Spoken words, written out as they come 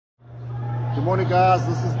Good morning guys,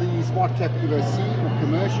 this is the SmartCap EVOc or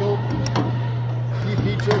commercial. Key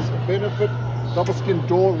features, benefit, double skin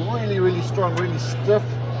door, really strong, really stiff.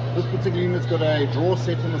 This particular unit's got a drawer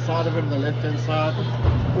set on the side of it on the left hand side,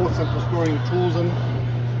 also for storing your tools in.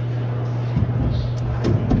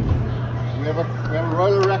 We have a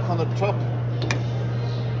roller rack on the top.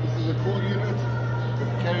 This is a cool unit.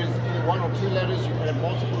 It carries either 1 or 2 ladders. You can have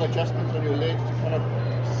multiple adjustments on your legs to kind of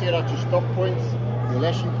set out your stop points, your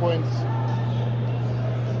lashing points.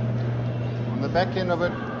 On the back end of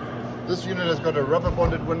it, this unit has got a rubber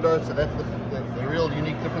bonded window, so that's the real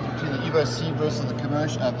unique difference between the EVOc versus the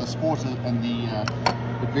commercial, the Sport and the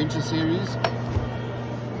Adventure series.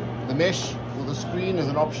 The mesh or the screen is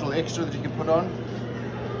an optional extra that you can put on.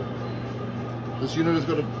 This unit has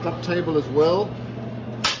got a drop table as well,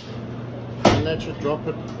 and that should drop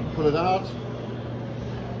it, pull it out.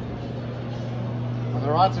 On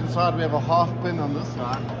the right hand side we have a half pin on this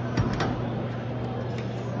side.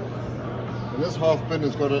 And this half pin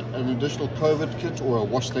has got an additional covert kit or a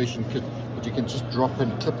wash station kit that you can just drop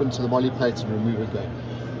and clip into the molly plates and remove again.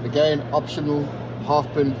 Again, optional,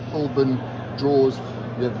 half pin, full bin, drawers.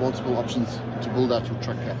 You have multiple options to build out your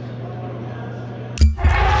truck cap.